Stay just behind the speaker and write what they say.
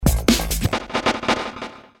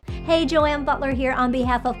Hey, Joanne Butler here on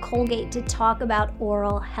behalf of Colgate to talk about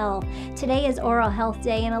oral health. Today is Oral Health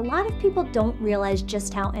Day, and a lot of people don't realize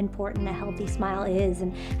just how important a healthy smile is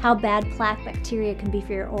and how bad plaque bacteria can be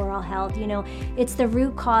for your oral health. You know, it's the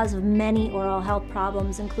root cause of many oral health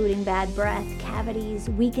problems, including bad breath, cavities,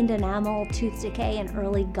 weakened enamel, tooth decay, and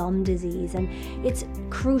early gum disease. And it's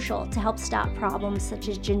crucial to help stop problems such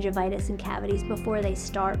as gingivitis and cavities before they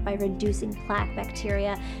start by reducing plaque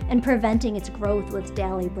bacteria and preventing its growth with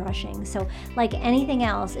daily brushing. So like anything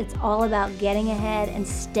else, it's all about getting ahead and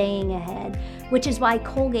staying ahead, which is why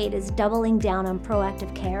Colgate is doubling down on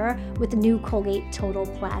proactive care with the new Colgate Total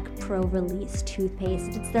Plaque Pro Release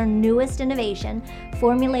toothpaste. It's their newest innovation,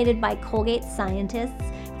 formulated by Colgate scientists.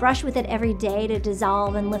 Brush with it every day to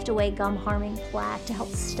dissolve and lift away gum-harming plaque to help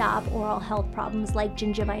stop oral health problems like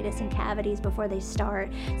gingivitis and cavities before they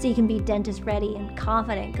start, so you can be dentist ready and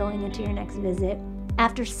confident going into your next visit.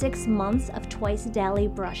 After 6 months of twice daily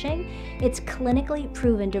brushing, it's clinically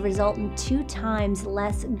proven to result in 2 times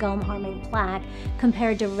less gum-harming plaque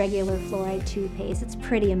compared to regular fluoride toothpaste. It's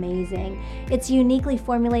pretty amazing. It's uniquely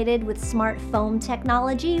formulated with smart foam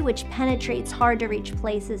technology, which penetrates hard-to-reach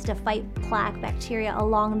places to fight plaque bacteria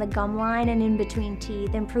along the gum line and in between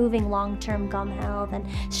teeth, improving long-term gum health and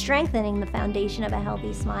strengthening the foundation of a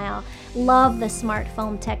healthy smile. Love the smart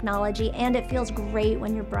foam technology, and it feels great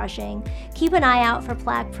when you're brushing. Keep an eye out for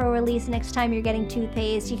Plaque Pro Release next time you're getting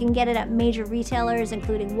toothpaste. You can get it at major retailers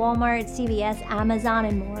including Walmart, CVS, Amazon,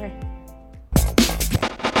 and more.